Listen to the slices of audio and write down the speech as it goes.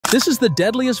This is the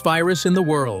deadliest virus in the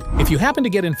world. If you happen to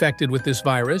get infected with this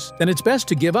virus, then it's best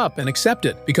to give up and accept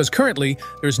it, because currently,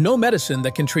 there's no medicine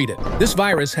that can treat it. This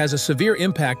virus has a severe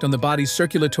impact on the body's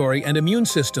circulatory and immune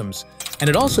systems, and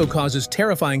it also causes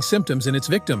terrifying symptoms in its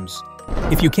victims.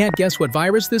 If you can't guess what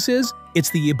virus this is, it's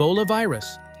the Ebola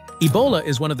virus. Ebola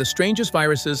is one of the strangest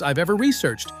viruses I've ever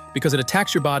researched because it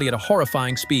attacks your body at a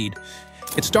horrifying speed.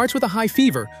 It starts with a high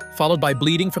fever, followed by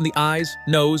bleeding from the eyes,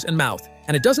 nose, and mouth.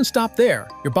 And it doesn't stop there.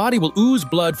 Your body will ooze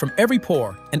blood from every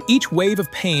pore, and each wave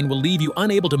of pain will leave you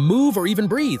unable to move or even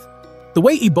breathe. The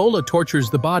way Ebola tortures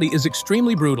the body is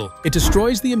extremely brutal. It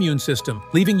destroys the immune system,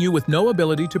 leaving you with no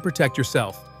ability to protect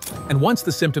yourself. And once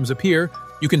the symptoms appear,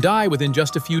 you can die within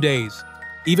just a few days.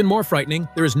 Even more frightening,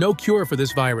 there is no cure for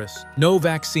this virus, no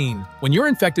vaccine. When you're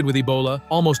infected with Ebola,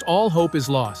 almost all hope is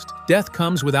lost. Death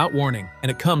comes without warning,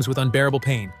 and it comes with unbearable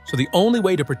pain. So the only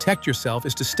way to protect yourself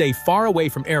is to stay far away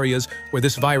from areas where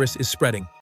this virus is spreading.